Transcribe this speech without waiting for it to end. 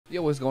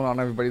Yo, what's going on,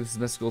 everybody? This is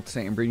Mysticall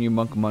today and bringing you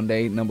Monk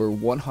Monday number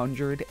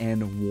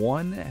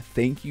 101.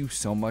 Thank you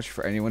so much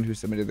for anyone who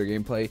submitted their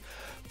gameplay.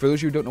 For those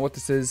of you who don't know what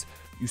this is,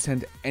 you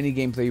send any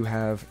gameplay you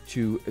have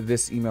to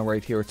this email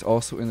right here. It's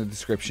also in the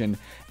description.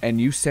 And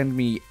you send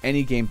me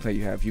any gameplay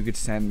you have. You could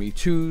send me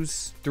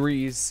 2s,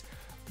 3s,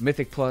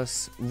 Mythic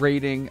Plus,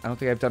 raiding. I don't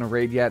think I've done a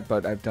raid yet,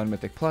 but I've done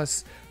Mythic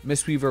Plus,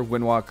 Mistweaver,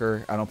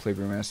 Windwalker. I don't play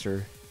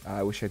Remaster.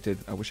 I wish I did.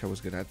 I wish I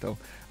was good at though.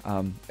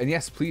 And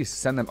yes, please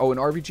send them. Oh, and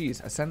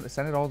RBGs.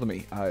 Send it all to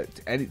me. To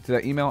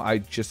that email, I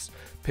just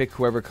pick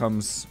whoever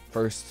comes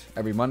first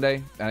every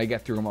Monday, and I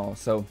get through them all.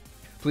 So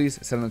please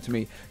send them to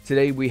me.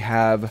 Today we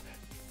have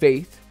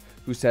Faith,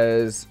 who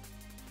says,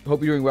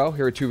 "Hope you're doing well.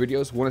 Here are 2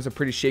 videos. One is a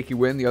pretty shaky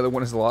win. The other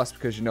one is a loss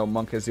because you know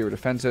Monk has 0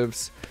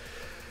 defensives."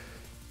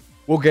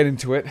 We'll get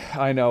into it.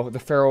 I know the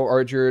Feral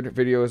Argered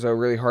video is a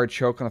really hard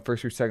choke on the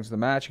first few seconds of the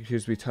match. It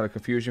gives me a ton of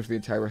confusion for the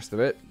entire rest of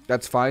it.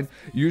 That's fine.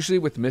 Usually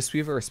with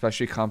Mistweaver,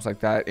 especially comps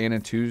like that, and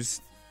in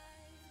 2s,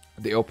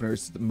 the opener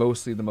is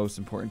mostly the most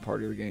important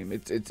part of the game.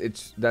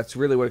 That's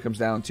really what it comes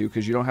down to,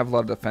 because you don't have a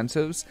lot of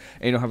defensives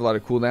and you don't have a lot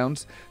of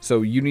cooldowns.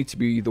 So you need to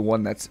be the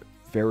one that's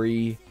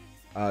very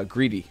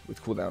greedy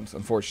with cooldowns.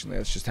 Unfortunately,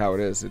 that's just how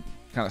it is. It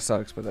kind of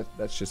sucks, but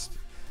that's just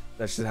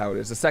how it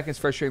is. The second is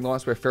frustrating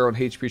loss where Feral and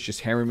Hpriest just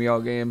hammering me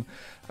all game.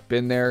 I've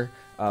been there.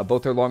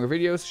 Both are longer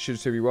videos.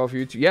 Should be well for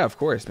YouTube. Yeah, of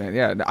course, man.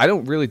 Yeah, I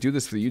don't really do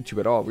this for the YouTube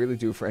at all. I really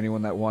do it for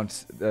anyone that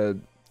wants to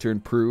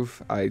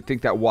improve. I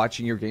think that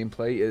watching your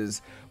gameplay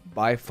is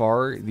by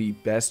far the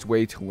best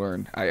way to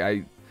learn.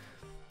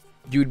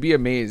 You would be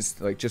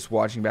amazed, like, just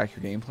watching back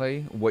your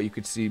gameplay, what you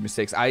could see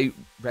mistakes. I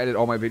edit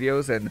all my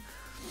videos and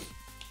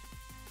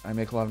I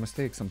make a lot of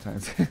mistakes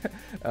sometimes.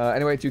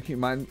 Anyway, do keep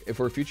in mind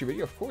for a future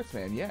video, of course,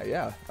 man.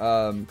 Yeah.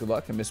 Good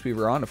luck and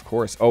Mistweaver on, of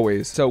course,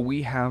 always. So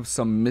we have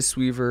some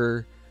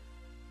Mistweaver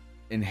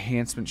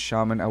enhancement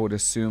shaman, I would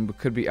assume, but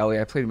could be Ellie.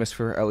 I played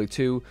Mistweaver Ellie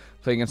too.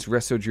 Playing against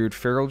Resto Druid,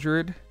 Feral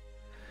Druid.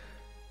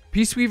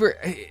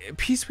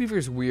 Peaceweaver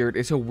is weird.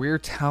 It's a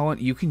weird talent.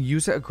 You can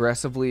use it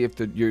aggressively if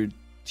your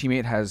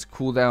teammate has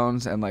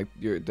cooldowns and like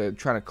they're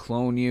trying to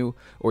clone you,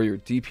 or your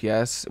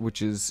DPS,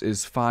 which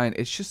is fine.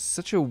 It's just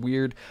such a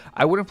weird.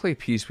 I wouldn't play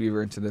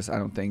Peaceweaver into this, I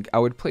don't think. I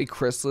would play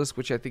Chrysalis,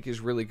 which I think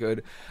is really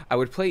good. I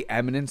would play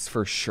Eminence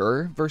for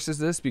sure versus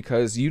this,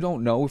 because you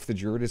don't know if the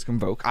Druid is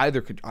convoke.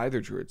 Either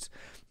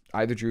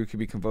Druid could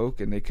be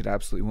convoke and they could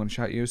absolutely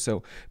one-shot you.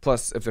 So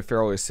plus if the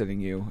Feral is sitting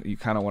you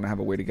kind of want to have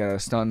a way to get out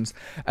of stuns.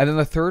 And then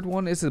the third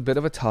one is a bit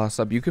of a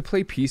toss-up. You could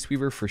play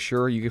Peaceweaver for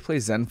sure. You could play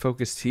Zen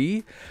Focus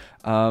T.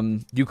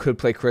 You could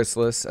play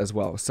Chrysalis as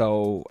well.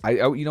 So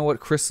you know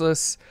what,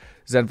 Chrysalis,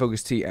 Zen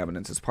Focus T,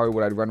 Eminence is probably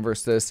what I'd run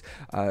versus this.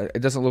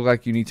 It doesn't look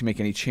like you need to make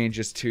any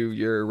changes to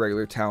your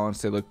regular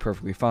talents. They look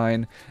perfectly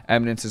fine.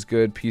 Eminence is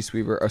good.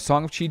 Peaceweaver, a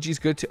Song of Chi-Ji is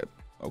good too.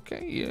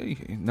 Okay, yeah,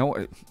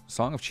 no,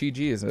 Song of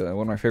Chi-Ji is one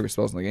of my favorite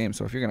spells in the game,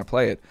 so if you're going to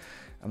play it,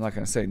 I'm not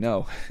going to say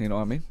no, you know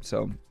what I mean?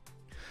 So,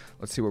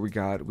 let's see what we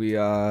got. Let me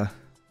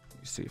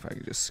see if I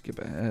can just skip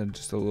ahead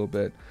just a little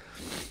bit.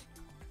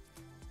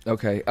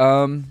 Okay,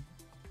 won't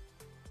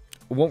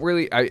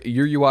really,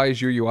 your UI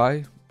is your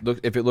UI. Look,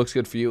 if it looks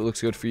good for you, it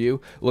looks good for you.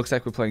 Looks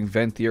like we're playing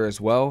Venthyr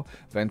as well.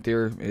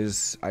 Venthyr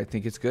is, I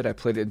think it's good. I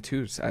played it in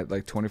 2s at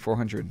like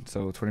 2400,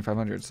 so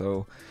 2500.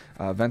 So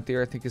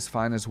Venthyr I think is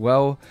fine as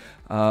well.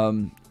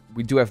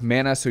 We do have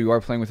mana, so you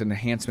are playing with an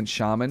enhancement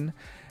shaman.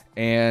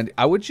 And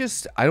I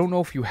don't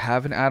know if you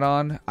have an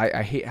add-on.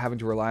 I hate having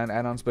to rely on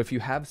add-ons, but if you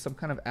have some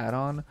kind of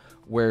add-on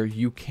where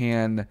you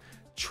can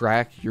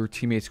track your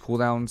teammates'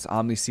 cooldowns,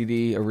 Omni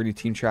CD, Arena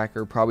Team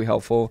Tracker, probably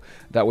helpful.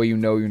 That way you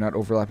know you're not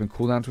overlapping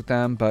cooldowns with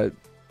them. But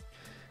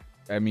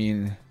I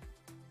mean,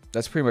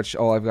 that's pretty much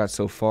all I've got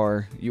so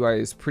far. UI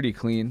is pretty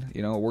clean.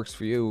 You know, it works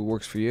for you. It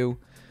works for you.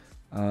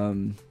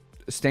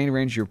 Staying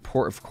range your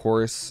port, of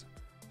course,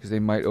 because they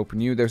might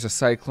open you. There's a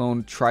Cyclone.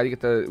 We try to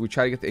get the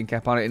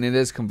incap on it, and it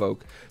is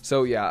convoke.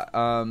 So yeah.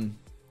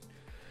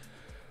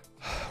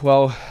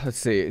 Well, let's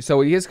see.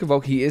 So he is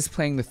convoke. He is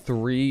playing the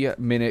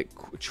 3-minute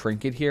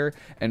trinket here,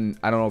 and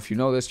I don't know if you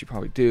know this. You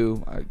probably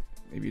do.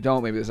 Maybe you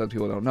don't. Maybe there's other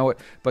people that don't know it.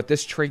 But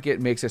this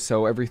trinket makes it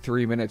so every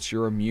 3 minutes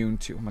you're immune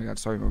to. Oh my god,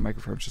 sorry, my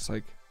microphone's just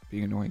like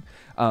being annoying.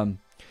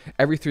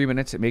 Every 3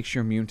 minutes it makes you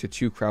immune to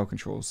 2 crowd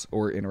controls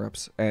or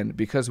interrupts. And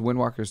because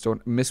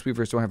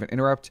Mistweavers don't have an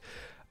interrupt,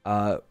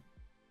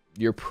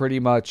 you're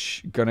pretty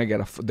much gonna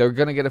get they're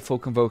gonna get a full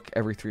convoke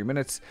every 3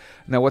 minutes.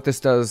 Now, what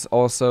this does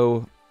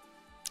also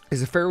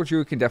is the Feral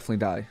Druid can definitely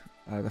die.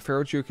 The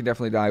Feral Druid can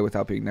definitely die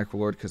without being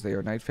Necrolord because they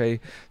are Night Fae.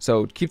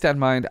 So keep that in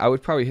mind. I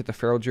would probably hit the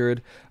Feral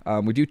Druid.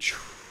 We do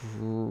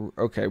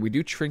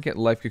Trinket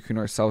Life Cocoon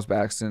ourselves by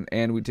accident,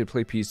 and we did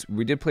play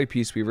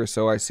Peaceweaver,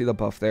 so I see the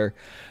buff there.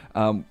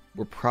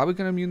 We're probably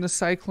gonna immune the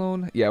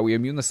Cyclone. Yeah, we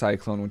immune the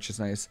Cyclone, which is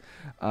nice.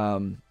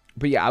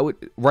 But yeah,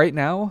 right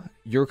now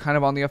you're kind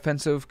of on the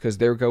offensive because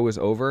their go is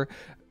over.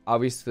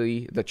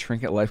 Obviously, the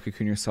Trinket Life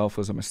Cocoon yourself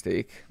was a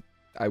mistake.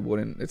 I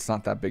wouldn't. It's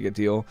not that big a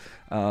deal.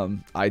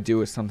 I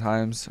do it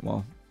sometimes.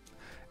 Well,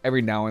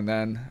 every now and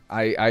then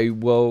I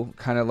will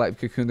kind of like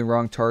cocoon the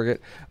wrong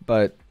target,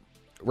 but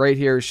right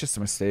here. It's just a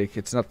mistake.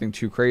 It's nothing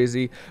too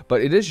crazy,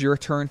 but it is your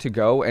turn to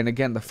go. And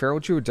again, the Feral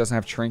Druid doesn't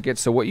have Trinket,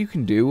 so what you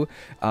can do,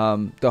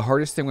 the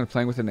hardest thing when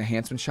playing with an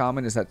Enhancement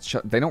Shaman is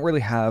that they don't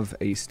really have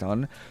a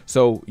stun,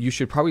 so you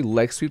should probably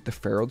leg sweep the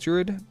Feral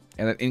Druid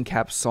and then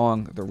in-cap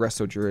Song the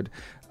Resto Druid.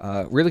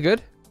 Really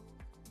good.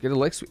 Get a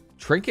leg sweep.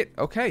 Trinket.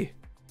 Okay.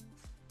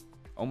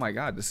 Oh my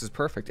god, this is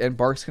perfect. And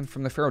Barkskin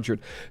from the Feral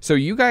Druid. So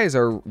you guys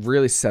are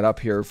really set up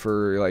here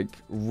for like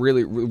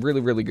really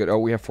good. Oh,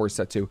 we have 4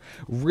 set too.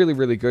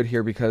 Really good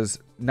here because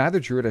neither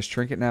Druid has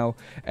Trinket now.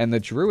 And the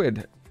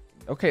Druid,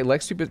 okay,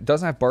 leg sweep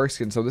doesn't have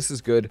Barkskin, so this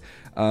is good.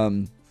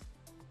 Song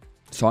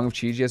of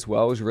Chi-Ji as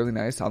well is really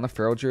nice. On the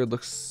Feral Druid,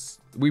 looks,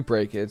 we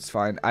break it, it's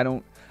fine.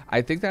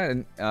 I think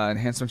that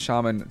Enhancement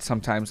Shaman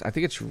sometimes, I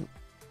think it's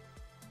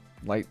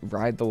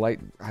ride the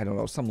light, I don't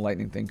know, some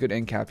lightning thing. Good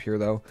end cap here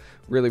though,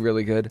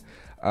 really good.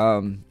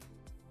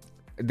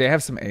 They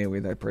have some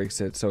AoE that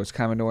breaks it, so it's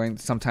kind of annoying.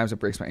 Sometimes it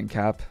breaks my end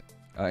cap.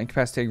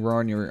 Incapacitating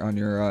roar on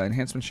your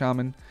Enhancement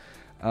Shaman.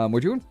 We're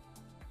doing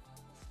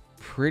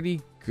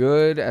pretty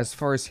good as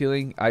far as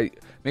healing.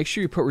 Make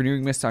sure you put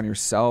Renewing Mist on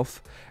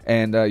yourself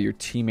and your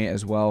teammate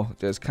as well.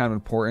 That's kind of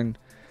important.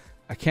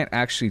 I can't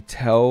actually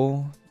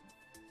tell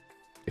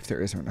if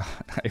there is or not.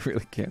 I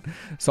really can't.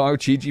 Song of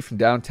Chi-Ji from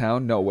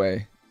downtown? No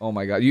way. Oh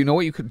my god. You know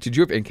what you could... Did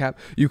you have in-cap?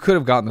 You could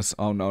have gotten this...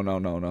 Oh,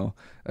 no.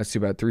 That's too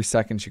bad. 3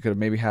 seconds. You could have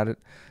maybe had it.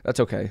 That's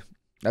okay.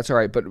 That's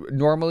alright. But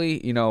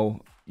normally, you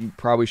know, you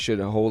probably should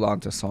hold on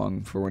to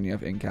Song for when you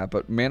have in-cap.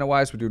 But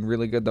mana-wise, we're doing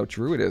really good, though.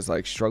 Druid is,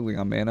 like, struggling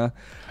on mana.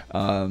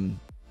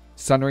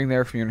 Sundering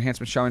there from your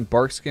Enhancement Shaman.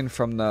 Barkskin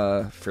from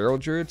the Feral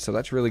Druid. So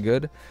that's really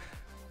good.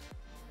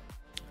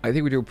 I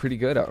think we're doing pretty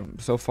good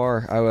so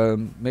far.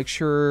 Make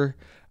sure...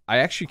 I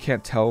actually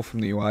can't tell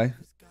from the UI.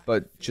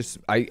 But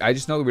I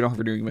just know that we don't have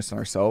Renewing Mist on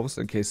ourselves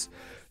in case,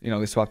 you know,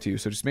 they swap to you.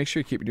 So just make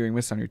sure you keep Renewing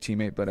Mist on your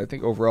teammate. But I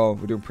think overall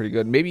we're doing pretty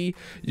good. Maybe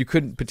you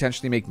could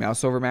potentially make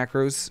mouse over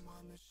macros.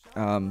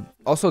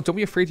 Also, don't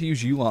be afraid to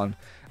use Yulon.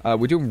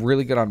 We're doing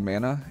really good on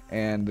mana,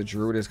 and the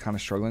Druid is kind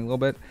of struggling a little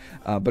bit.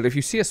 But if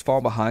you see us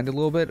fall behind a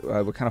little bit,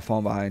 we're kind of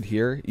falling behind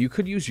here. You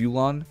could use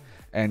Yulon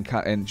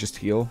and just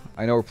heal.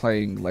 I know we're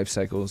playing Life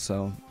Cycles,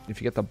 so if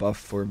you get the buff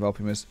for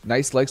Enveloping Mist.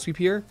 Nice leg sweep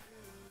here.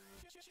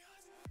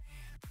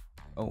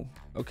 Oh,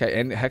 okay,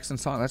 and Hex and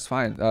Song, that's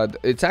fine.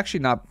 It's actually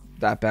not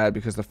that bad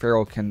because the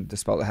Feral can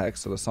dispel the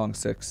Hex, so the Song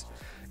 6.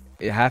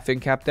 A half in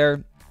cap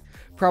there.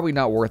 Probably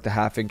not worth the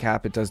half in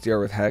cap. It does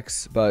deal with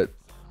Hex, but,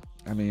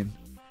 I mean,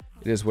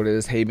 it is what it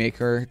is.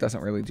 Haymaker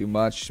doesn't really do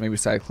much. Maybe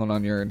Cyclone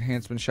on your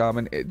Enhancement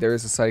Shaman. There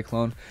is a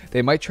Cyclone.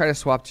 They might try to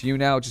swap to you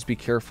now. Just be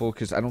careful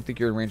because I don't think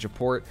you're in range of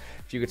port.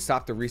 If you could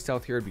stop the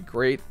Restealth here, it'd be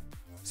great.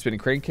 Spinning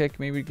Crane Kick,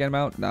 maybe get him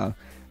out? No.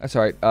 That's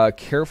alright.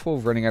 Careful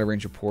of running out of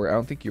range of port. I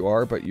don't think you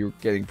are, but you're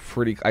getting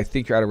pretty... I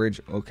think you're out of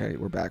range. Okay,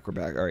 we're back.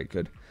 Alright,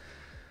 good.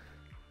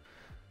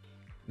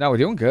 No, we're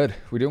doing good.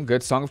 We're doing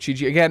good. Song of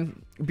Chi-Ji.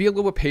 Again, be a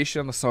little bit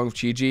patient on the Song of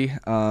Chi-Ji.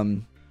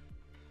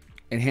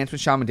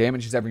 Enhancement Shaman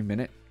damage is every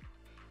minute,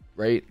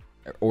 right?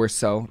 Or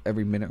so.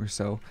 Every minute or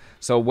so.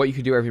 So what you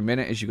could do every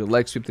minute is you could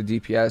leg sweep the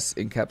DPS,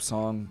 in-cap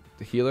Song,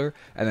 the healer,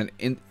 and then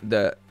in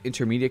the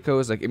intermediate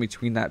goes, like in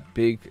between that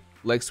big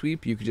leg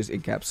sweep, you could just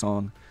in-cap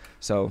Song.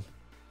 So...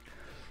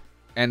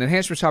 And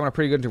Enhancement Shaman are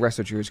pretty good into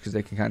Resto Druids because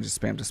they can kind of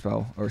just spam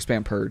Dispel or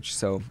spam Purge.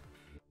 So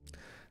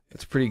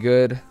it's pretty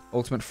good.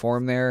 Ultimate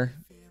form there.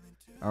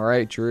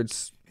 Alright,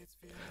 Druids.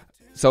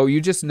 So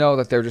you just know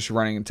that they're just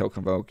running until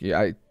Convoke.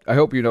 Yeah, I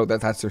hope you know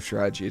that that's their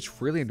strategy.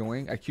 It's really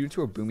annoying. I queued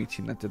to a Boomy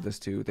team that did this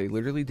too. They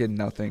literally did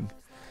nothing.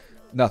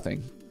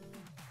 Nothing.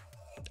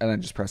 And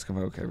then just press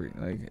Convoke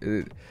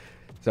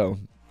so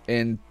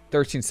in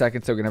 13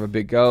 seconds they're going to have a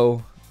big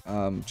go.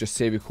 Just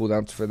save your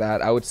cooldowns for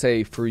that. I would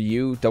say for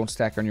you, don't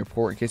stack on your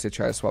port in case they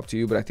try to swap to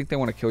you, but I think they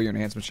want to kill your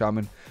Enhancement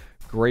Shaman.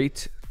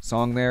 Great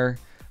Song there.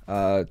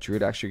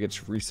 Druid actually gets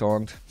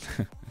resonged.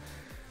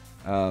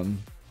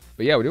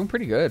 But yeah, we're doing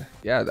pretty good.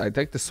 Yeah, I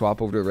think the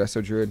swap over to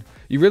Resto Druid.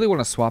 You really want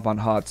to swap on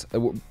HOTS.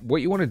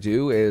 What you want to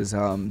do is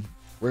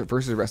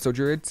versus Resto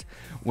Druids,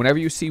 whenever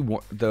you see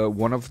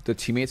one of the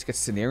teammates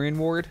gets Cenarian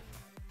Ward,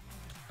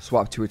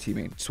 swap to a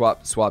teammate.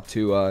 Swap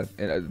to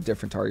a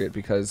different target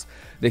because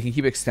they can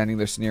keep extending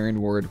their Cenarian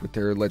Ward with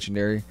their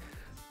legendary.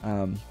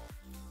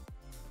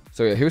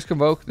 So yeah, here's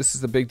Convoke. This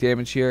is the big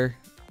damage here.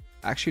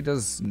 Actually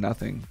does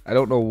nothing. I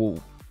don't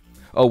know.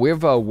 Oh, we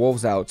have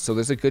Wolves out, so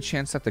there's a good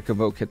chance that the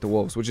Convoke hit the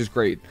Wolves, which is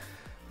great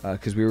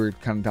because we were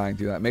kind of dying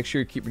to do that. Make sure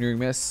you keep Renewing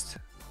Mist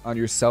on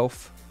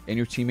yourself and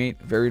your teammate.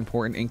 Very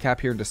important. In cap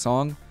here into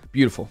Song.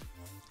 Beautiful.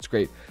 It's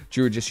great.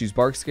 Druid just used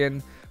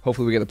Barkskin.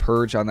 Hopefully we get a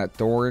Purge on that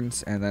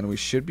Thorns, and then we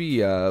should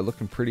be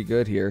looking pretty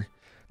good here.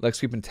 Leg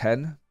sweep in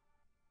 10.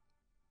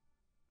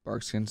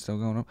 Barkskin still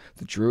going up.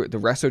 The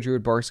Resto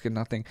Druid, Barkskin,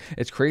 nothing.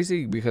 It's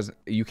crazy because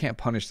you can't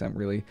punish them,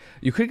 really.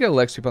 You could get a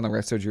leg sweep on the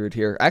Resto Druid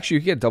here. Actually,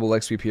 you could get a double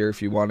leg sweep here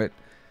if you want it.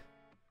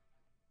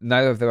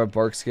 Neither of them have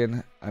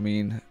Barkskin. I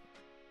mean,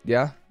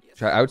 yeah.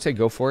 I would say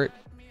go for it.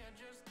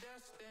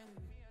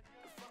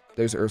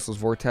 There's Ursula's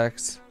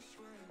Vortex.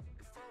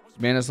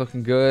 Mana's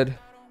looking good.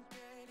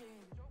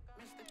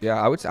 Yeah,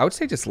 I would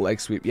say just leg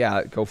sweep.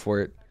 Yeah, go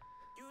for it.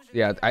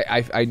 Yeah,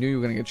 I knew you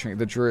were gonna get Trinket.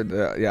 The Druid,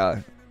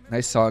 yeah,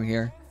 nice song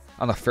here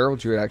on the Feral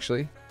Druid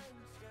actually.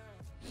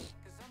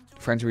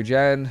 Friends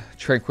regen,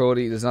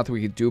 Tranquility. There's nothing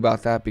we could do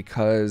about that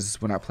because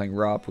we're not playing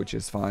Rop, which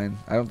is fine.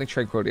 I don't think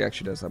Tranquility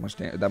actually does that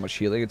much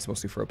healing. It's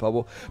mostly for a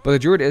bubble, but the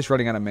Druid is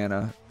running out of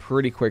mana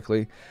pretty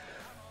quickly.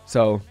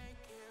 So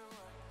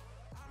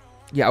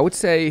yeah, I would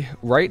say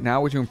right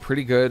now we're doing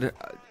pretty good.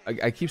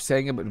 I keep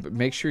saying it, but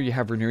make sure you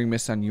have Renewing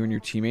Mist on you and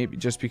your teammate,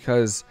 just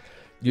because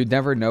you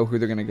never know who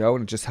they're going to go,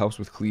 and it just helps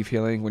with cleave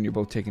healing when you're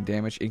both taking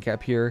damage.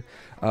 Incap here.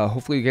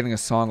 Hopefully you're getting a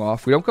song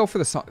off. We don't go for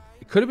the song.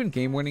 It could have been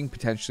game winning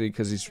potentially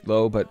because he's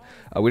low, but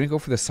we didn't go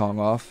for the song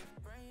off.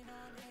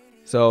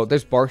 So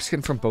there's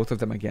Barkskin from both of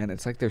them again.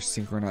 It's like they're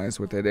synchronized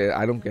with it.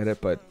 I don't get it,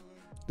 but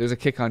there's a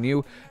kick on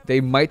you. They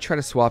might try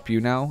to swap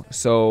you now,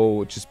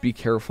 so just be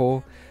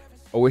careful.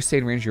 Always stay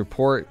in range of your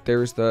port.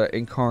 There's the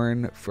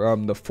Incarn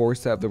from the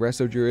 4-step, the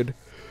Resto Druid.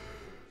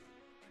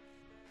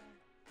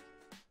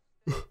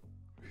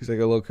 He's like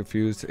a little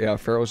confused. Yeah,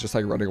 Feral's just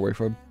like running away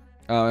from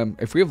him.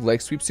 If we have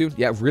leg sweep soon,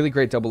 yeah, really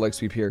great double leg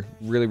sweep here.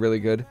 Really, really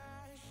good.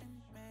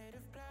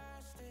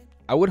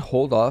 I would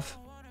hold off.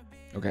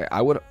 Okay,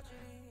 I would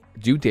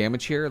do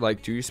damage here,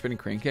 like do your spinning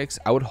crane kicks.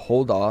 I would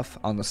hold off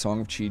on the Song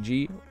of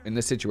Chi-Ji in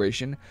this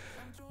situation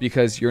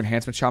because your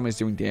enhancement shaman is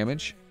doing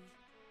damage.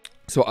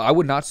 So I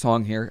would not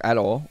song here at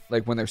all,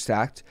 like when they're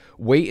stacked.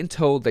 Wait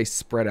until they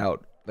spread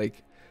out.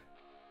 Like,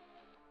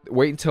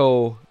 wait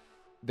until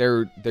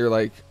they're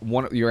like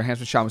your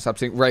enhancement shaman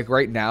stops saying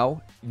right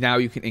now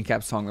you can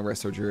incap song the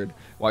Resto Druid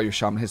while your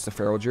shaman hits the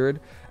Feral Druid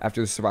after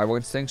the survival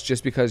instincts,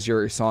 just because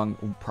your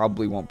song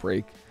probably won't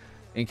break.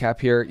 Incap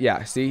here,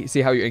 yeah, see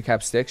how your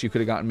incap sticks. You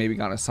could have maybe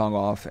gotten a song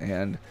off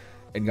and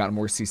gotten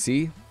more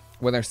CC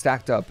when they're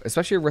stacked up,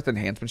 especially with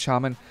enhancement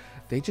shaman.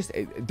 They just,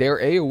 their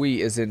AoE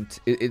isn't,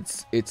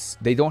 it's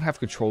they don't have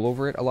control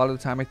over it a lot of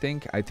the time. I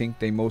think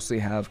they mostly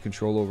have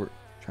control over,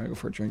 trying to go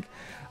for a drink,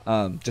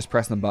 just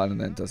pressing the button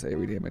and then it does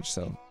AoE damage.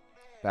 So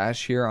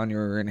bash here on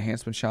your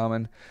enhancement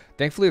shaman.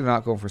 Thankfully they're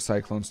not going for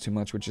cyclones too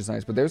much, which is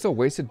nice, but there's a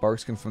wasted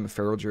Barkskin from the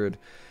Feral Druid.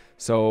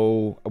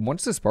 So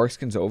once this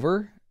Barkskin's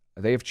over,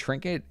 they have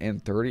Trinket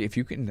and 30. If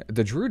you can,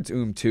 the Druid's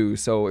too,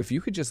 so if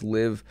you could just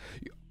live,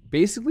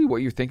 basically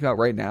what you're thinking about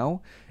right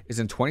now is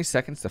in 20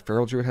 seconds the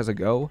Feral Druid has a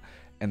go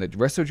and the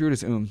Resto Druid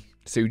is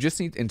so you just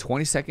need, in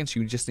 20 seconds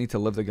you just need to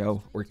live the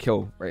go or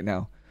kill right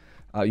now.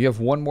 You have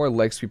one more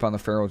leg sweep on the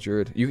Feral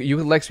Druid. You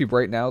can leg sweep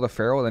right now the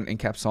Feral and then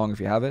incap song if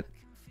you have it.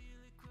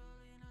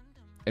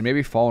 And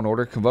maybe Fallen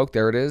Order, Convoke,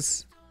 there it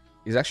is.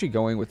 He's actually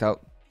going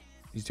without,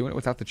 he's doing it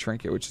without the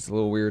Trinket, which is a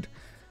little weird.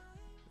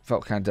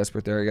 Felt kind of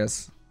desperate there, I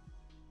guess.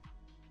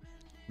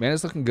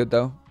 Mana's looking good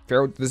though.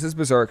 Feral, this is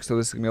Berserk, so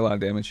this is gonna be a lot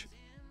of damage.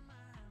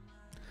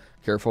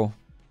 Careful.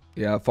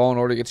 Yeah, Fallen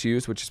Order gets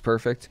used, which is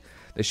perfect.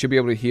 They should be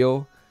able to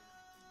heal.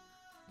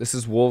 This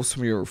is Wolves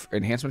from your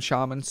enhancement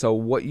shaman. So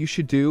what you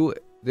should do,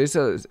 there's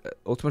a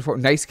ultimate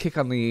form, nice kick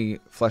on the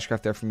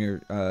fleshcraft there from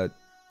your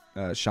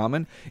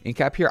shaman.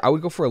 Incap here, I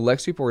would go for a leg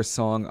sweep or a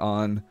song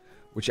on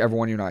whichever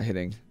one you're not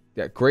hitting.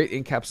 Yeah, great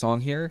incap song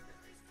here.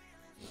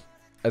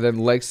 And then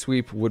leg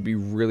sweep would be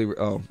really,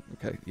 oh,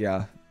 okay,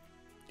 yeah.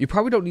 You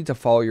probably don't need to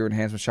follow your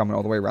enhancement shaman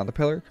all the way around the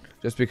pillar,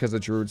 just because the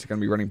Druid's going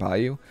to be running by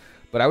you.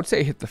 But I would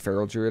say hit the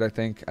Feral Druid, I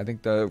think. I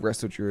think the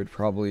Resto Druid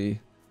probably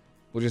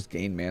will just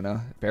gain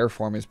mana. Bear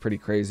form is pretty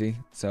crazy,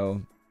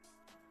 so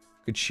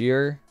good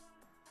shear.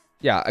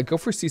 Yeah, I'd go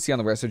for CC on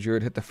the Resto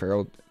Druid, hit the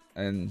Feral,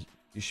 and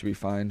you should be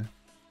fine.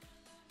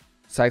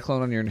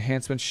 Cyclone on your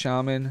enhancement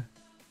shaman.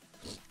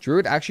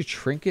 Druid actually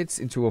trinkets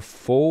into a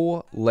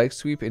full leg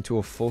sweep into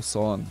a full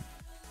song.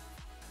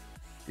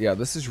 Yeah,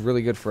 this is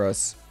really good for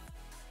us.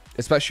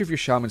 Especially if your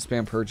shaman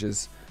spam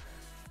purges.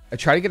 I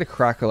try to get a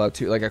crackle out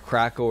too, like a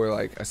crackle or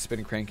like a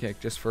spinning crane kick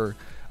just for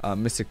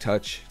Mystic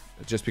Touch.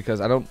 Just because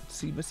I don't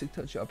see Mystic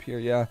Touch up here,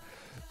 yeah.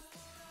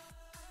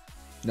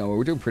 No,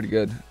 we're doing pretty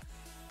good.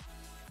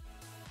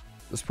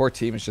 This poor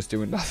team is just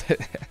doing nothing.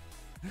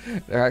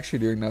 They're actually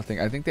doing nothing.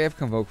 I think they have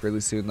Convoke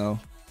really soon though.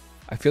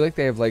 I feel like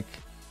they have like,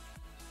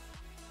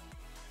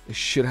 they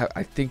should have,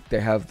 I think they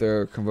have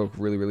their Convoke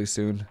really, really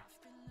soon.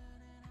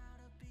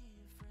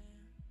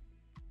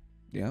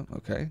 Yeah,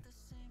 okay.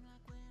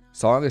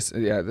 Song is,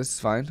 yeah, this is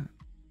fine.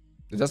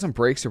 It doesn't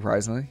break,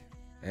 surprisingly.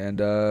 And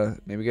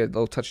maybe get a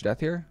little touch of death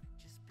here.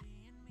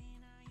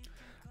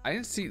 I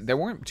didn't see, there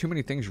weren't too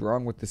many things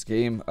wrong with this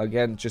game.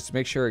 Again, just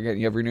make sure, again,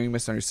 you have Renewing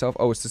Mist on yourself.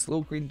 Oh, it's this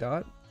little green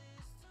dot.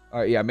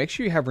 Alright, yeah, make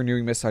sure you have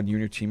Renewing Mist on you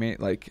and your teammate,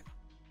 like,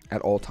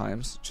 at all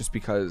times. Just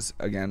because,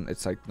 again,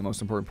 it's like the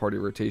most important part of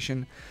your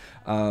rotation.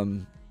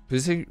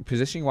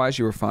 Positioning wise,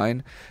 you were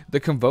fine. The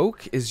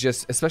Convoke is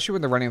just, especially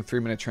when they're running a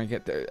 3-minute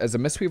trinket, as a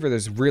mistweaver,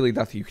 there's really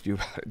nothing you can do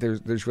about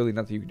it. There's really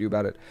nothing you can do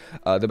about it.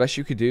 The best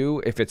you could do,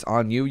 if it's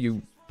on you,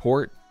 you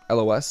port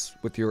LOS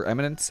with your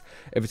Eminence.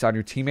 If it's on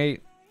your teammate,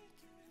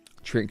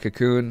 Trinket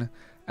Cocoon,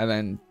 and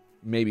then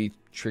maybe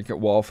Trinket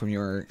Wall from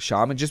your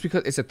Shaman, just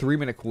because it's a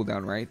 3-minute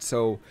cooldown, right?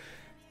 So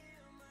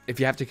if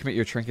you have to commit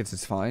your trinkets,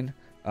 it's fine.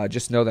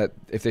 Just know that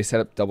if they set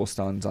up double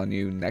stuns on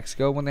you next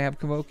go when they have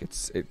Convoke,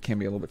 it can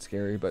be a little bit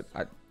scary, but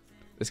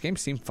This game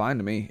seemed fine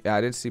to me. Yeah, I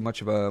didn't see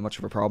much of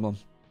a problem.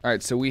 All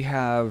right, so we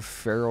have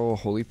Feral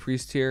Holy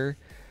Priest here.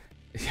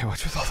 Yeah,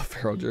 what's with all the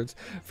Feral Druids?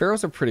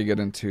 Ferals are pretty good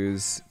in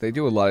 2s. They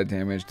do a lot of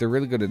damage. They're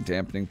really good in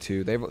dampening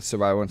too. They have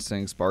survival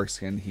instinct, spark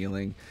skin,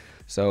 healing.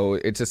 So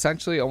it's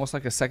essentially almost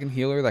like a second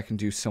healer that can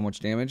do so much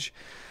damage.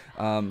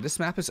 This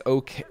map is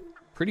okay,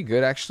 pretty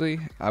good actually.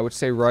 I would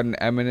say run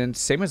Eminence,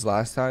 same as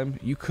last time.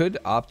 You could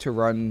opt to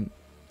run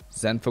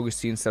Zen Focus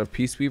Tea instead of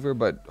Peaceweaver,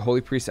 but Holy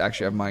Priests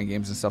actually have mind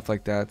games and stuff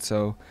like that,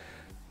 so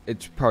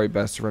it's probably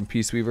best to run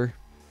Peaceweaver.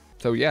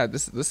 So yeah,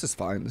 this is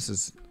fine. This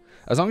is,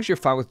 as long as you're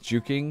fine with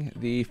juking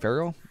the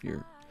Feral,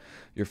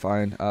 you're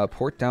fine.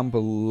 Port down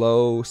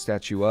below,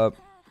 statue up.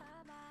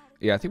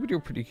 Yeah, I think we do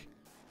pretty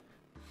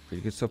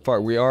good so far.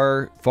 We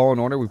are Fallen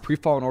Order. We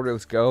pre-Fallen Order.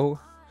 Let's go.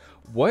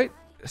 What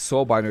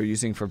Soulbind are you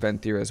using for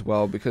Venthyr as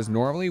well? Because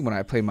normally when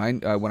I play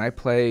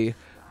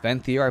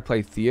Venthyr, I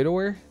play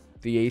Theodore,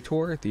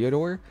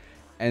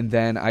 and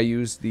then I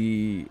use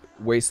the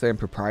Wasteland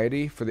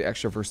Propriety for the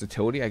extra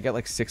versatility. I get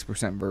like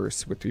 6%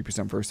 verse with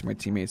 3% verse to my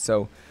teammates.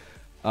 So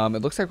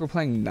it looks like we're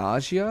playing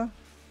Nausea.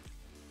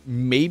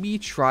 Maybe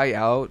try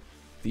out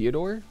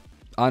Theodore.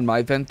 On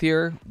my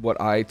Venthyr,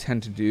 what I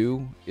tend to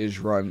do is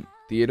run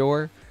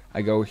Theodore.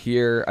 I go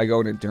here, I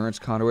go an Endurance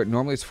Conduit.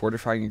 Normally it's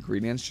Fortifying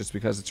Ingredients just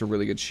because it's a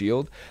really good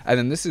shield. And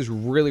then this is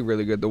really,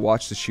 really good to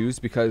watch the shoes,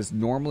 because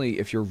normally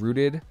if you're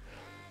rooted,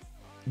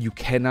 you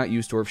cannot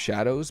use Dwarf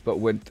Shadows, but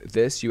with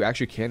this, you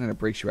actually can, and it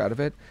breaks you out of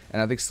it.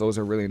 And I think slows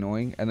are really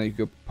annoying. And then you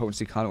go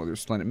Potency Conduit with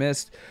Splendid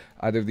Mist.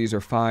 Either of these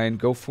are fine.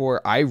 Go for,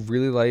 I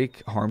really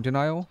like Harm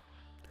Denial,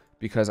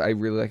 because I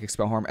really like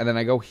Expel Harm. And then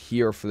I go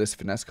here for this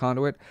Finesse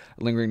Conduit.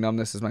 Lingering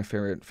Numbness is my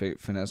favorite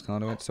Finesse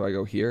Conduit, so I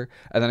go here.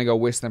 And then I go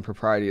Wasteland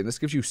Propriety, and this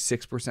gives you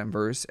 6%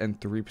 verse and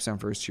 3%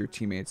 verse to your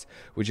teammates,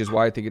 which is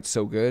why I think it's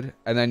so good.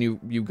 And then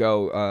you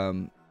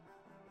go,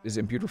 is it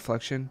Imbued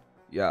Reflection?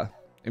 Yeah,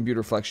 Imbued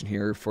Reflection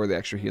here for the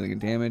extra healing and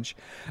damage.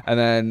 And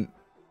then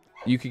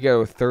you could get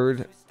a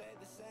third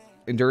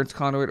Endurance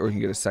Conduit, or you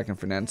can get a second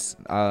Finesse.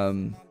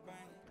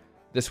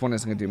 This one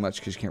isn't going to do much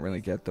because you can't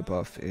really get the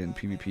buff in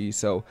PvP.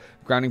 So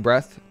Grounding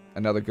Breath,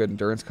 another good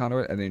Endurance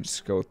Conduit, and then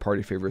just go with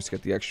Party Favors to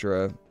get the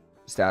extra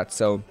stats.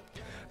 So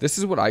this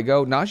is what I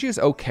go. Nausea is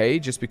okay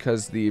just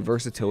because the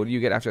versatility you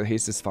get after the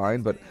haste is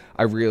fine, but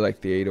I really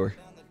like the Theodore.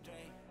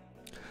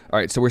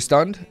 Alright, so we're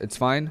stunned. It's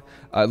fine.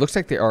 It looks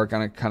like they are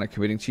kind of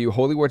committing to you.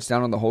 Holy Ward's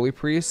down on the Holy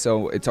Priest,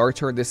 so it's our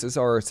turn. This is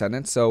our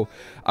Ascendant, so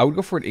I would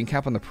go for an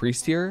incap on the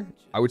Priest here.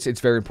 I would say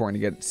it's very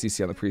important to get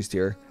CC on the Priest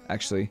here,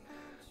 actually.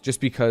 Just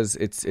because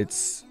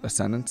it's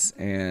Ascendance,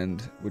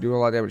 and we do a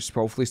lot of damage. So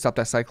hopefully stop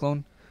that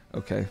Cyclone.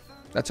 Okay,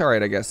 that's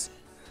alright, I guess.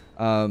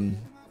 They'll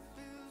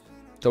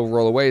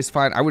roll away, it's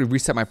fine. I would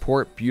reset my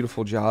port.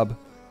 Beautiful job.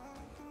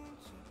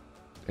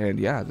 And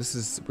yeah,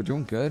 we're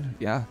doing good.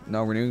 Yeah,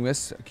 no, Renewing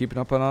Mist, keeping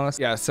up on us.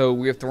 Yeah, so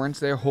we have Thorns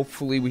there.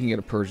 Hopefully we can get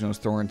a Purge on those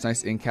Thorns.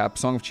 Nice incap.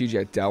 Song of Chi-Ji,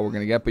 I doubt we're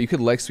going to get, but you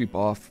could leg sweep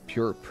off.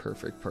 Pure,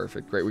 perfect.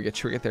 Great, we get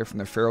Trinket there from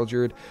the Feral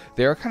Druid.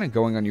 They are kind of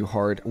going on you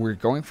hard. We're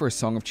going for a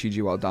Song of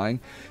Chi-Ji while dying.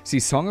 See,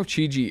 Song of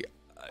Chi-Ji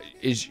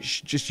is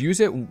just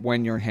use it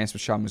when your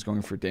Enhancement Shaman is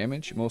going for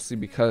damage, mostly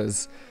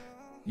because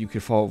you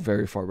could fall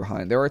very far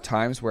behind. There are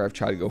times where I've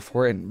tried to go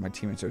for it and my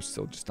teammates are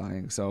still just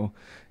dying. So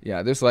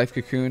yeah, there's Life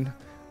Cocoon.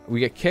 We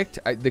get kicked.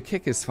 The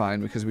kick is fine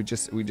because we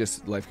just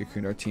Life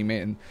Cocooned our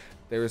teammate, and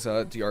there's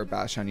a DR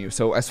bash on you.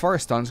 So as far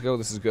as stuns go,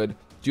 this is good.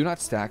 Do not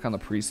stack on the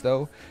Priest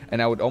though,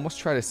 and I would almost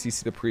try to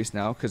CC the Priest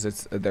now because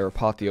it's their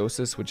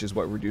Apotheosis, which is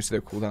what reduces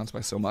their cooldowns by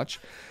so much.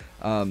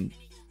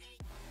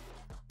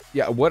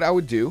 Yeah, what I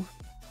would do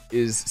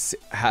is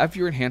have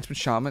your Enhancement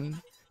Shaman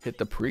hit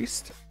the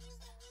Priest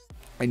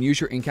and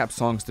use your in-cap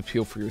songs to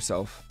peel for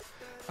yourself.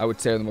 I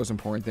would say are the most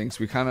important things.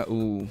 We kind of,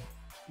 ooh,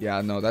 yeah,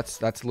 no, that's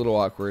a little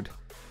awkward.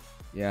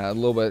 Yeah, a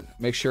little bit.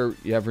 Make sure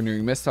you have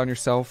Renewing Mist on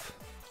yourself.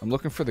 I'm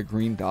looking for the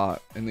green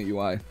dot in the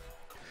UI.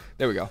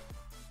 There we go.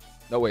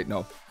 No, wait,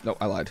 no,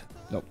 I lied.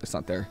 Nope, it's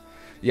not there.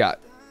 Yeah,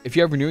 if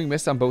you have Renewing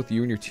Mist on both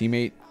you and your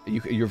teammate,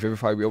 your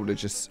Vivify will be able to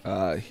just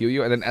heal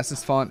you. And then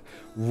Essence Font,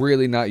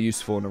 really not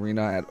useful in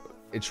Arena.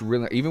 It's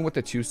really, even with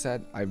the 2 set,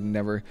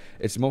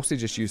 it's mostly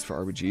just used for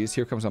RBGs.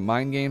 Here comes a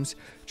Mind Games.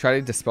 Try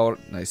to dispel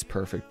it. Nice,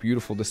 perfect,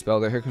 beautiful dispel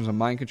there. Here comes a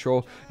Mind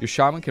Control. Your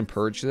Shaman can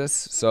purge this,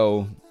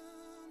 so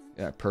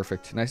yeah,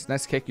 perfect.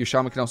 Nice kick. Your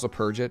Shaman can also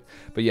purge it.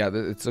 But yeah,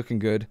 it's looking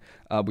good.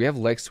 We have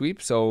Leg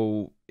Sweep,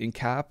 so in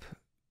cap,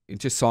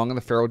 just Song on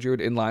the Feral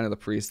Druid in line of the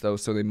Priest, though,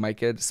 so they might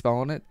get a spell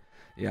on it.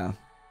 Yeah.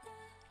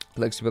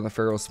 Leg Sweep on the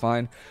Feral is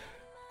fine.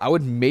 I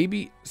would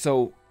maybe,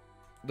 so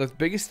the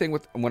biggest thing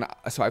with,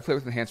 so I play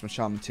with Enhancement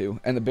Shaman too,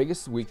 and the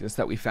biggest weakness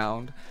that we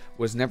found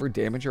was never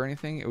damage or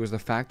anything. It was the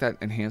fact that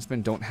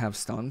Enhancement don't have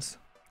stuns.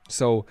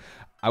 So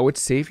I would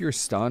save your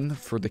stun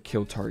for the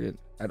kill target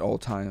at all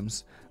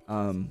times.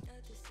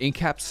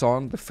 In-cap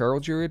Song, the Feral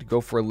Druid, go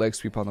for a Leg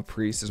Sweep on the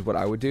Priest is what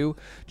I would do,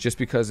 just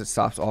because it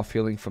stops off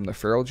healing from the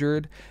Feral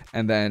Druid,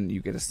 and then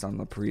you get a stun on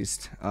the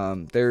Priest.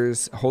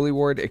 There's Holy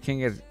Ward. It can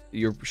get,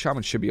 your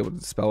Shaman should be able to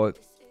dispel it,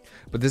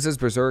 but this is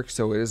Berserk,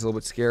 so it is a little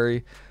bit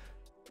scary.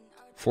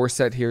 Force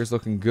set here is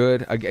looking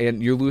good. Again,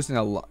 you're losing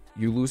a lot.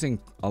 You're losing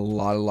a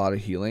lot of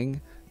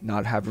healing,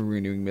 not having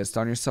renewing mist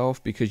on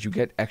yourself, because you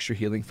get extra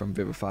healing from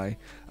Vivify.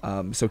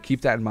 So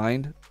keep that in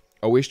mind.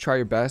 Always try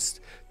your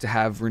best to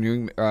have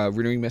renewing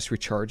mist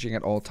recharging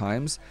at all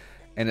times,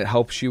 and it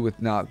helps you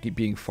with not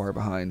being far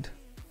behind.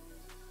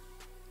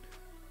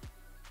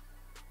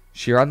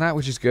 Sheer on that,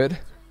 which is good.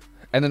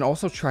 And then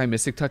also try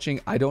Mystic Touching.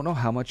 I don't know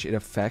how much it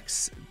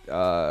affects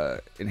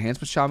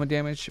Enhancement Shaman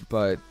damage,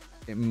 but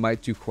it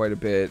might do quite a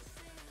bit.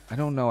 I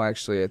don't know,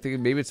 actually. I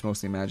think maybe it's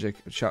mostly magic.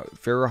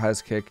 Pharaoh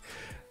has kick.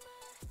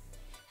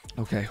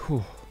 Okay,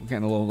 whew. We're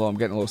getting a little low. I'm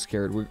getting a little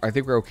scared. I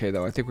think we're okay,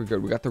 though. I think we're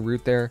good. We got the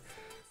root there.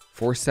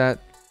 Force set.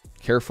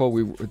 Careful.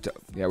 We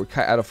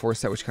cut out a force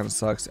set, which kind of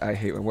sucks. I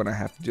hate when I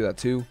have to do that,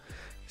 too.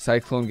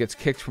 Cyclone gets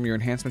kicked from your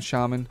Enhancement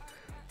Shaman.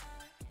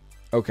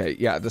 Okay,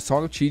 yeah. The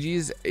Song of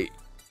Chi-Ji's...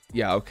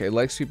 Yeah, okay.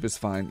 Leg sweep is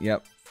fine.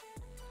 Yep.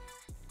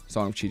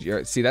 Song of Chi-Ji. All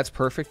right, see, that's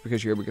perfect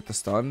because you're able to get the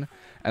stun,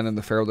 and then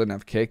the Pharaoh didn't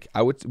have kick.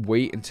 I would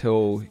wait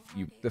until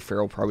the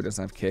Pharaoh probably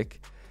doesn't have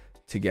kick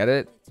to get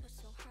it,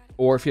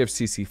 or if you have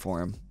CC for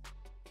him.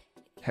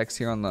 Hex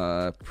here on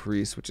the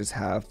Priest, which is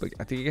half, but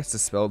I think he gets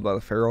dispelled by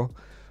the Pharaoh.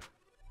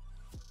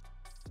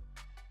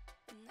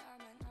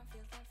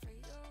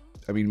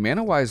 I mean,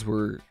 mana-wise,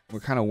 we're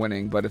kind of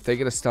winning, but if they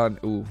get a stun,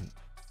 ooh,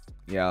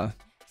 yeah.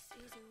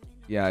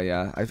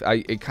 Yeah.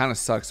 It kind of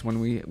sucks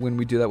when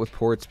we do that with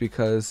ports,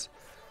 because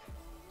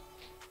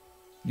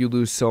you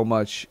lose so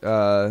much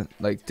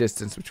like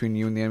distance between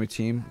you and the enemy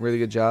team. Really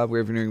good job. We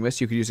have renewing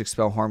mist. You could use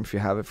expel harm if you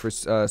have it for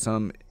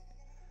some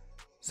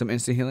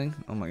instant healing.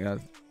 Oh my god,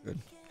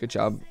 good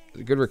job.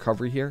 Good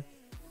recovery here.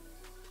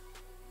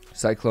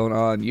 Cyclone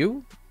on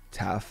you,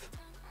 Taff.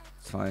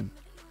 It's fine.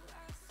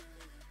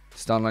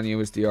 Stun on you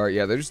is DR.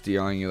 Yeah, they're just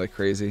DRing you like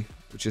crazy,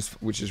 which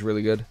is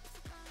really good.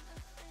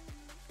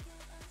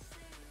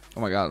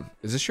 Oh my god,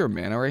 is this your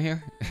mana right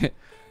here?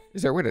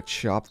 Is there a way to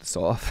chop this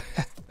off?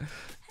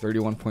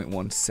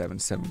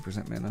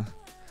 31.177% mana.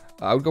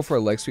 I would go for a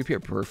leg sweep here.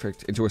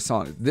 Perfect. Into a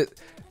song. This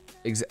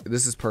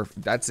is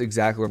perfect. That's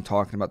exactly what I'm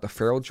talking about. The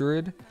Feral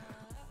Druid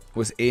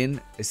was in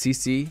a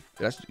CC.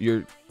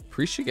 Your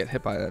Priest should get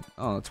hit by that.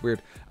 Oh, that's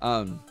weird.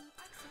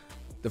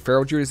 The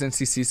Feral Druid is in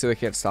CC, so they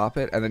can't stop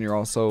it. And then you're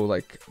also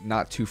like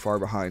not too far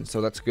behind. So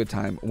that's a good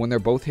time. When they're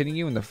both hitting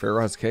you and the Feral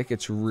has kick,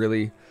 it's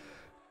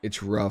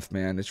rough,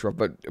 man. It's rough.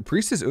 But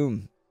Priest is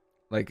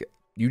like,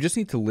 you just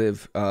need to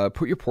live.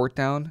 Put your port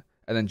down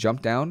and then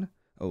jump down.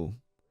 Oh,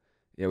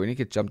 yeah, we need to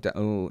get jumped down.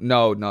 Oh,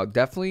 no,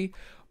 definitely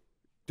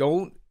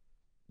don't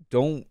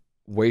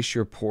waste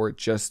your port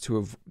just to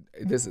have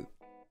this.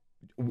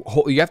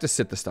 You have to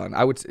sit the stun.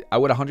 I would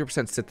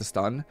 100% sit the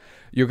stun.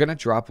 You're gonna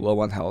drop low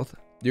on health.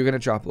 You're gonna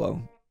drop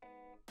low,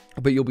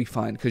 but you'll be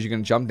fine because you're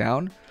gonna jump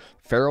down.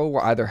 Pharaoh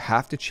will either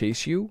have to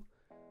chase you,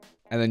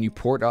 and then you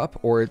port up,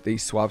 or they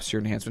swaps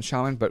your Enhancement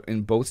Shaman. But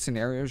in both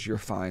scenarios, you're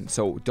fine.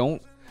 So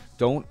don't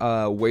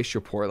waste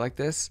your port like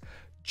this.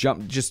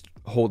 Just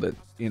hold it.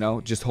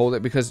 Just hold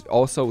it, because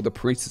also the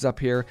Priest is up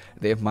here.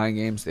 They have mind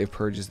games. They have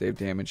purges. They have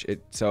damage.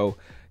 So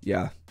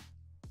yeah.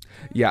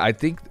 I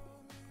think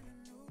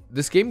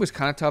this game was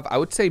kind of tough. I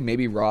would say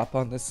maybe ROP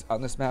on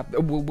this map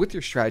with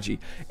your strategy.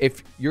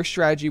 If your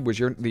strategy was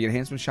the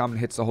Enhancement Shaman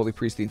hits the Holy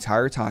Priest the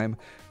entire time,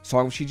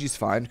 Song of Chi-Ji is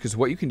fine, because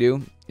what you can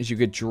do is you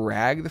could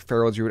drag the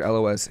Feral Druid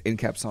LOS in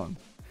cap song,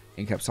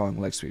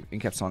 leg sweep, in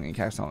cap song,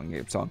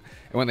 and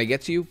when they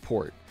get to you,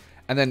 port,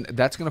 and then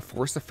that's gonna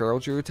force the Feral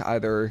Druid to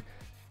either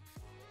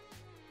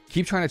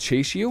keep trying to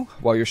chase you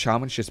while your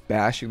Shaman's just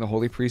bashing the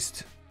Holy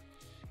Priest,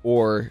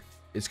 or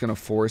it's going to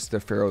force the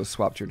Pharaoh to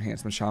swap to your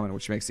Enhancement Shaman,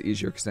 which makes it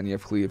easier because then you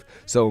have cleave.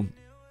 So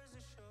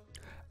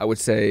I would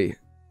say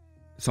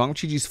Song of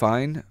Chi-Ji's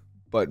fine,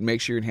 but make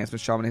sure your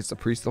Enhancement Shaman hits the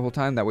Priest the whole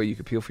time. That way you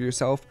can peel for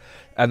yourself.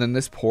 And then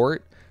this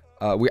port,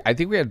 I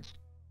think we had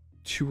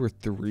 2 or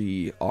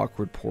 3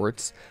 awkward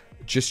ports.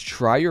 Just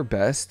try your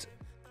best.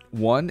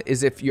 One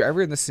is, if you're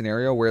ever in this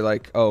scenario where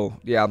like, oh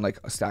yeah, I'm like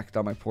stacked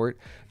on my port,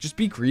 just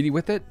be greedy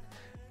with it.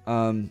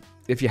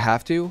 If you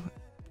have to,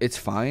 it's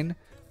fine.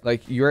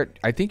 Like,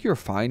 I think you're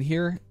fine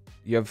here.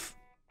 You have,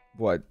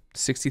 what,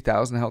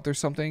 60,000 health or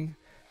something?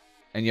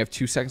 And you have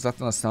 2 seconds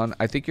left on the stun.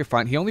 I think you're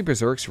fine. He only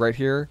berserks right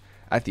here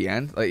at the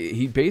end. Like,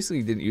 he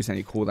basically didn't use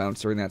any cooldowns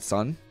during that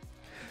stun.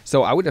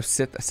 So I would have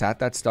sat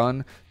that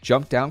stun,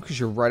 jumped down because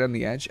you're right on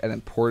the edge, and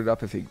then poured it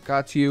up if he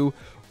got to you,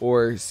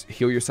 or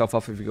heal yourself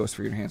up if he goes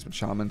for your Enhancement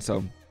Shaman.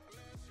 So,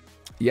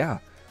 yeah.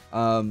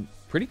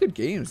 Pretty good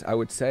games, I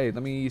would say.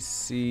 Let me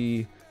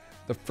see.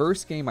 The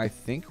first game, I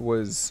think,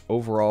 was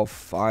overall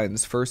fine.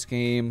 This first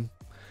game,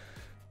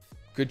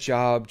 good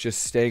job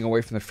just staying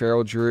away from the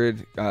Feral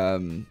Druid,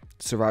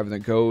 surviving the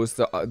goes.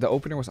 The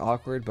opener was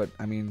awkward, but,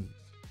 I mean,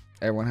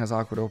 everyone has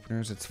awkward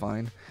openers. It's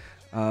fine.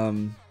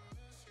 No,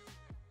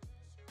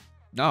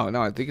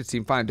 I think it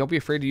seemed fine. Don't be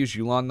afraid to use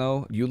Yulon,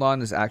 though.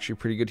 Yulon is actually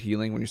pretty good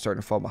healing when you're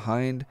starting to fall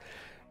behind.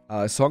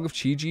 Song of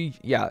Chi-Ji,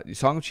 yeah,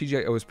 Song of Chi-Ji,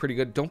 it was pretty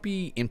good. Don't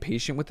be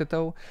impatient with it,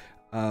 though.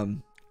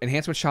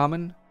 Enhancement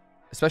Shaman,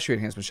 especially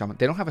Enhancement Shaman,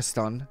 they don't have a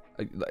stun.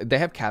 They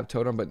have Cab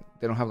Totem, but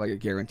they don't have like a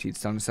guaranteed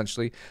stun,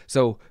 essentially.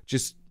 So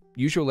just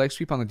use your leg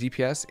sweep on the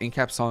DPS,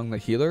 in-cap song the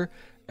healer,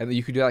 and then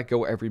you can do that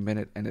go every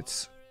minute, and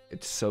it's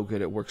so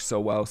good. It works so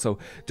well. So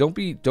don't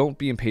be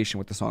impatient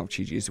with the Song of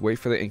Chi-Chis. Wait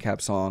for the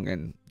in-cap song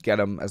and get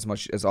them as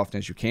often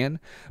as you can.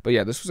 But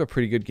yeah, this was a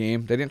pretty good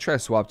game. They didn't try to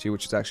swap to you,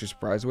 which is actually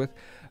surprised with.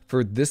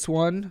 For this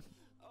one,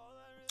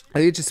 I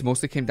think it just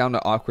mostly came down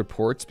to awkward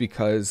ports,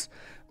 because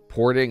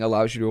porting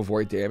allows you to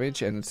avoid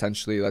damage and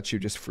essentially lets you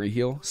just free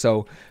heal.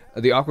 So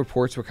the awkward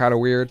ports were kind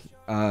of weird.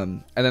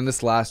 And then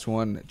this last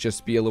one,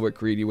 just be a little bit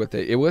greedy with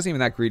it. It wasn't even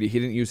that greedy. He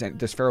didn't use any,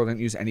 this Pharaoh didn't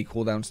use any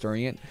cooldowns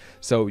during it.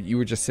 So you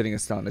were just sitting a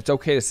stun. It's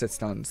okay to sit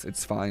stuns.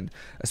 It's fine.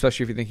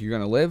 Especially if you think you're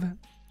going to live.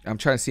 I'm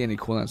trying to see any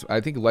cooldowns. I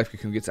think Life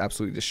Cocoon gets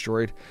absolutely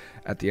destroyed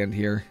at the end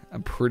here.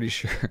 I'm pretty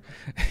sure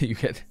you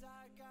get...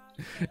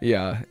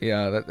 Yeah,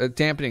 that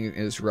dampening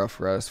is rough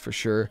for us for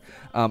sure.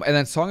 And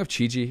then Song of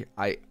Chi-Chi,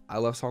 I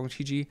love Song of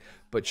Chi-Chi,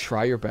 but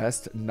try your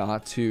best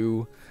not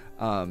to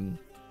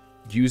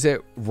use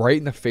it right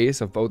in the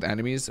face of both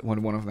enemies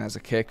when one of them has a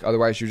kick.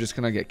 Otherwise, you're just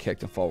gonna get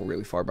kicked and fall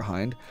really far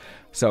behind.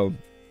 So,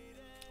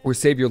 or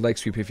save your leg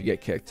sweep if you get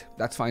kicked.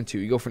 That's fine too.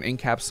 You go for an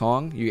in-cap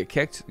song, you get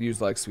kicked,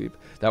 use leg sweep.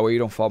 That way you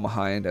don't fall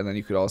behind, and then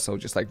you could also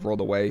just like roll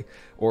away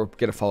or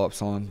get a follow-up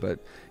song. But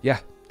yeah,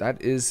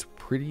 that is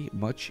pretty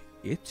much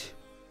it.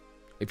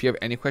 If you have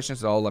any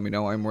questions at all, let me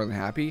know. I'm more than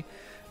happy.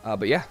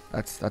 But yeah,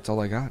 that's all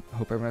I got. I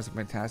hope everyone has a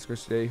fantastic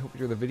rest of the day. Hope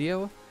you enjoy the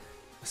video.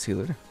 See you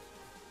later.